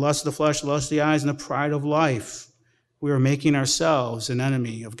world, the lust of the flesh, the lust of the eyes, and the pride of life, we are making ourselves an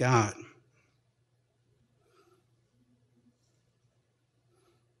enemy of God.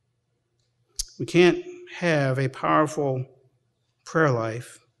 We can't have a powerful prayer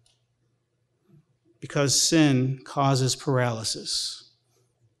life because sin causes paralysis.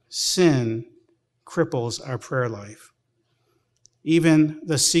 Sin cripples our prayer life. Even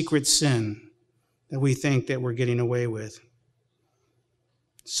the secret sin that we think that we're getting away with.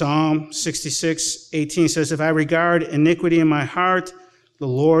 Psalm 66:18 says, if I regard iniquity in my heart, the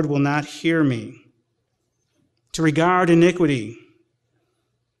Lord will not hear me. To regard iniquity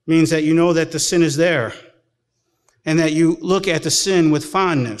means that you know that the sin is there and that you look at the sin with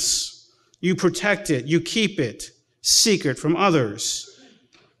fondness. You protect it, you keep it secret from others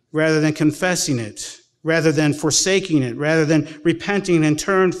rather than confessing it, rather than forsaking it, rather than repenting and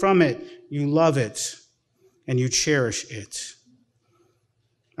turn from it. You love it and you cherish it.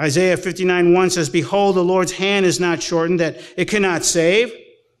 Isaiah 59:1 says, behold, the Lord's hand is not shortened that it cannot save,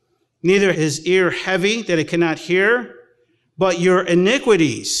 neither his ear heavy that it cannot hear, but your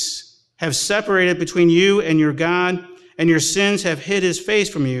iniquities have separated between you and your God, and your sins have hid his face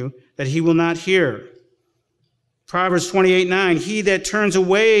from you that he will not hear. Proverbs 28:9, he that turns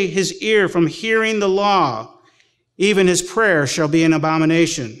away his ear from hearing the law, even his prayer shall be an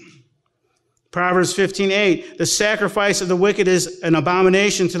abomination. Proverbs 15:8, the sacrifice of the wicked is an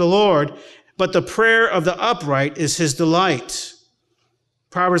abomination to the Lord, but the prayer of the upright is his delight.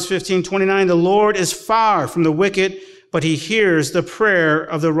 Proverbs 15:29, the Lord is far from the wicked, but he hears the prayer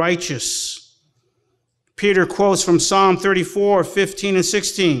of the righteous. Peter quotes from Psalm 34:15 and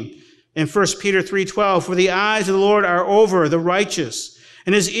 16. In 1 Peter 3:12, for the eyes of the Lord are over the righteous,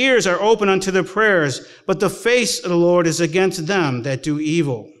 and his ears are open unto their prayers, but the face of the Lord is against them that do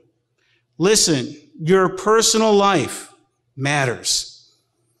evil. Listen, your personal life matters.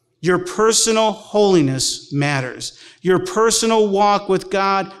 Your personal holiness matters. Your personal walk with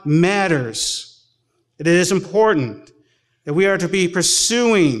God matters. It is important that we are to be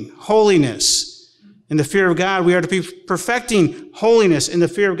pursuing holiness in the fear of God. We are to be perfecting holiness in the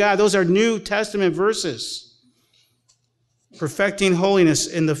fear of God. Those are New Testament verses. Perfecting holiness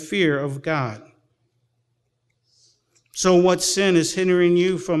in the fear of God. So what sin is hindering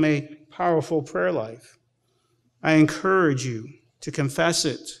you from a powerful prayer life? I encourage you to confess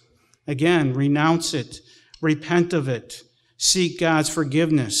it. Again, renounce it. Repent of it. Seek God's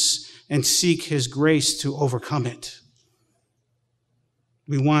forgiveness and seek his grace to overcome it.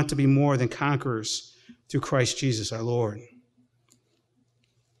 We want to be more than conquerors through Christ Jesus our Lord.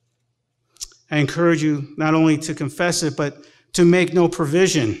 I encourage you not only to confess it, but to make no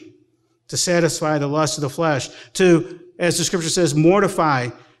provision to satisfy the lust of the flesh, to, as the scripture says, mortify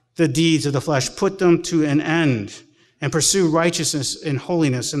the deeds of the flesh, put them to an end, and pursue righteousness and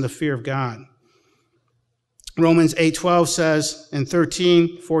holiness in the fear of God. Romans 8:12 says, and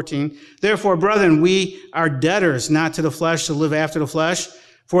 13:14, therefore, brethren, we are debtors not to the flesh to live after the flesh,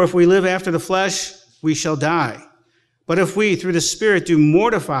 for if we live after the flesh, we shall die. But if we, through the Spirit, do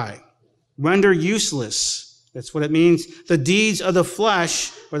mortify, render useless, that's what it means, the deeds of the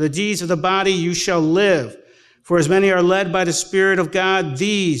flesh or the deeds of the body, you shall live. For as many are led by the Spirit of God,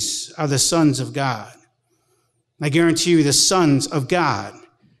 these are the sons of God. I guarantee you the sons of God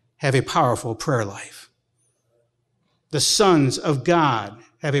have a powerful prayer life. The sons of God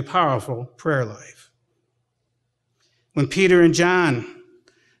have a powerful prayer life. When Peter and John,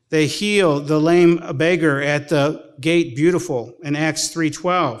 they healed the lame beggar at the gate beautiful in Acts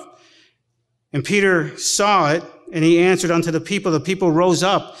 3:12. And Peter saw it, and he answered unto the people. The people rose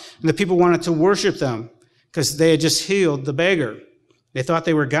up, and the people wanted to worship them because they had just healed the beggar. They thought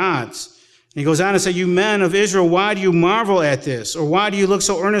they were gods. And he goes on to say, you men of Israel, why do you marvel at this? Or why do you look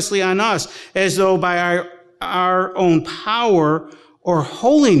so earnestly on us, as though by our own power or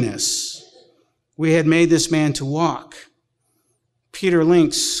holiness we had made this man to walk? Peter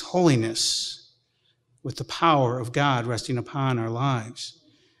links holiness with the power of God resting upon our lives.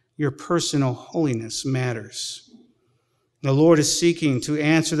 Your personal holiness matters. The Lord is seeking to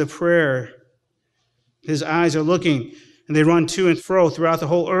answer the prayer. His eyes are looking, and they run to and fro throughout the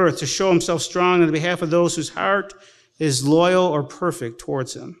whole earth to show himself strong on behalf of those whose heart is loyal or perfect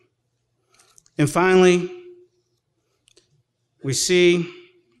towards him. And finally, we see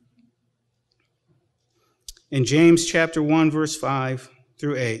in James chapter 1, verse 5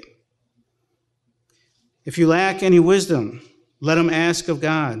 through 8, if you lack any wisdom, let him ask of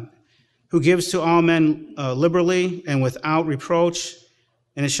God, who gives to all men liberally and without reproach,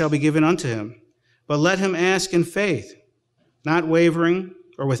 and it shall be given unto him. But let him ask in faith, not wavering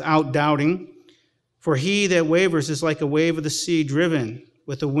or without doubting. For he that wavers is like a wave of the sea driven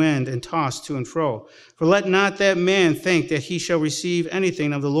with the wind and tossed to and fro. For let not that man think that he shall receive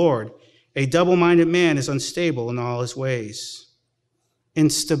anything of the Lord. A double-minded man is unstable in all his ways.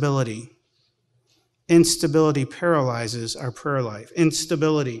 Instability. Instability paralyzes our prayer life.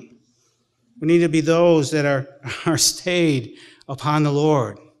 Instability. We need to be those that are stayed upon the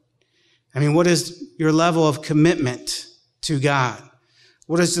Lord. I mean, what is your level of commitment to God?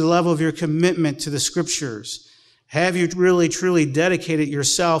 What is the level of your commitment to the Scriptures? Have you really, truly dedicated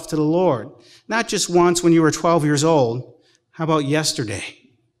yourself to the Lord? Not just once when you were 12 years old. How about yesterday?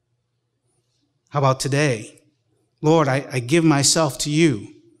 How about today? Lord, I give myself to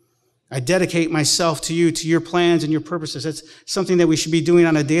you. I dedicate myself to you, to your plans and your purposes. That's something that we should be doing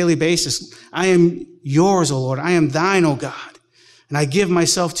on a daily basis. I am yours, O Lord. I am thine, O God. And I give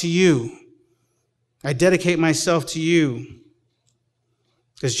myself to you. I dedicate myself to you.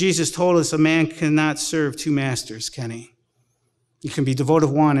 Because Jesus told us a man cannot serve two masters, can he? You can be devoted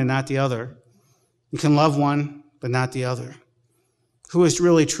to one and not the other. You can love one, but not the other. Who is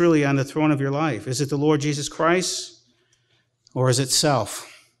really, truly on the throne of your life? Is it the Lord Jesus Christ, or is it self?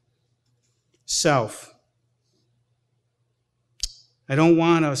 Self. I don't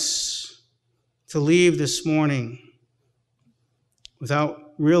want us to leave this morning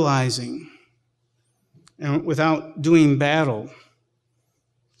without realizing and without doing battle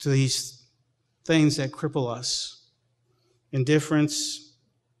to these things that cripple us. Indifference,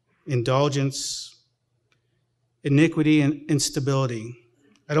 indulgence, iniquity, and instability.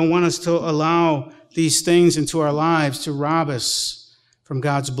 I don't want us to allow these things into our lives to rob us from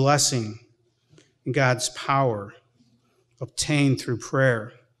God's blessing and God's power obtained through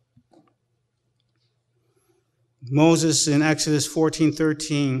prayer. Moses in Exodus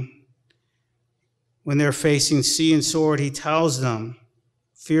 14:13, when they're facing sea and sword, he tells them,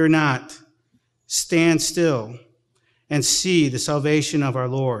 fear not, stand still, and see the salvation of our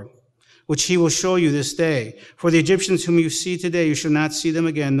Lord, which he will show you this day. For the Egyptians whom you see today, you shall not see them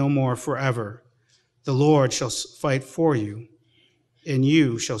again no more forever. The Lord shall fight for you, and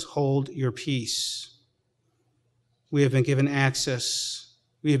you shall hold your peace. We have been given access.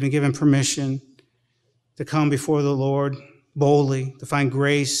 We have been given permission to come before the Lord boldly, to find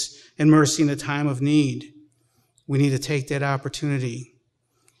grace and mercy in the time of need. We need to take that opportunity.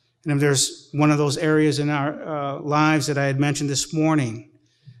 And if there's one of those areas in our lives that I had mentioned this morning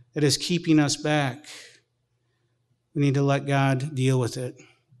that is keeping us back, we need to let God deal with it.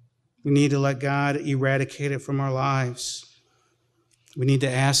 We need to let God eradicate it from our lives. We need to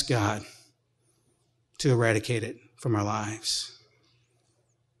ask God to eradicate it from our lives,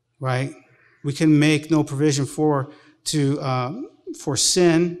 right? We can make no provision for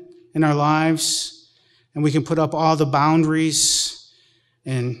sin in our lives, and we can put up all the boundaries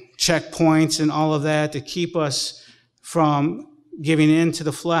and checkpoints and all of that to keep us from giving in to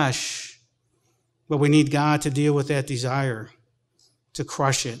the flesh. But we need God to deal with that desire, to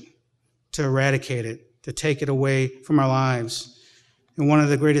crush it, to eradicate it, to take it away from our lives. And one of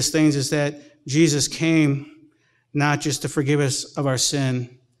the greatest things is that Jesus came not just to forgive us of our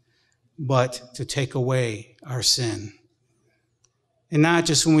sin, but to take away our sin. And not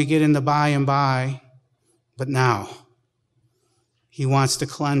just when we get in the by and by, but now. He wants to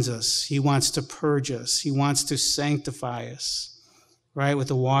cleanse us. He wants to purge us. He wants to sanctify us, right, with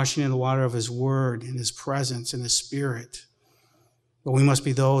the washing in the water of his word and his presence and his spirit. But we must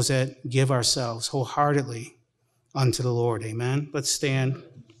be those that give ourselves wholeheartedly unto the Lord. Amen. Let's stand.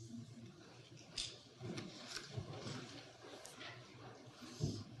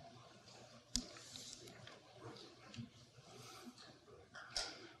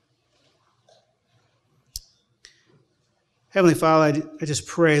 Heavenly Father, I just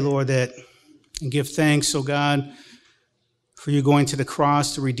pray, Lord, that and give thanks, oh God, for you going to the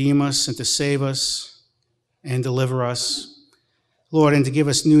cross to redeem us and to save us and deliver us, Lord, and to give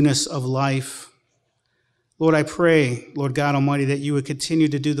us newness of life. Lord, I pray, Lord God Almighty, that you would continue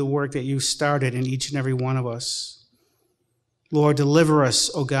to do the work that you started in each and every one of us. Lord, deliver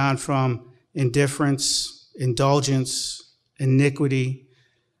us, oh God, from indifference, indulgence, iniquity.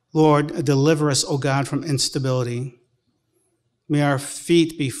 Lord, deliver us, oh God, from instability. May our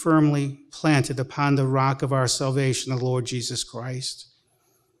feet be firmly planted upon the rock of our salvation, the Lord Jesus Christ.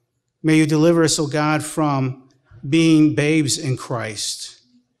 May you deliver us, O God, from being babes in Christ.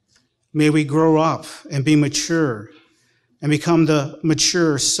 May we grow up and be mature and become the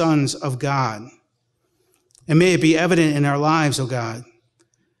mature sons of God. And may it be evident in our lives, O God,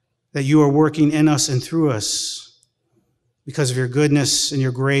 that you are working in us and through us because of your goodness and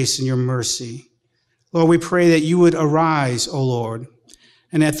your grace and your mercy. Lord, we pray that you would arise, O Lord,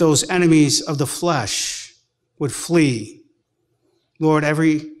 and that those enemies of the flesh would flee. Lord,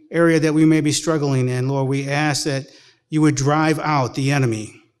 every area that we may be struggling in, Lord, we ask that you would drive out the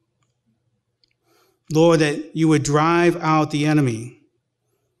enemy. Lord, that you would drive out the enemy,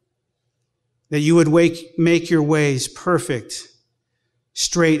 that you would make your ways perfect,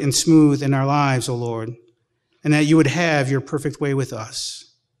 straight and smooth in our lives, O Lord, and that you would have your perfect way with us.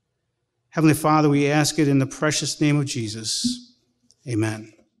 Heavenly Father, we ask it in the precious name of Jesus.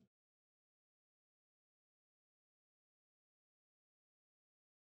 Amen.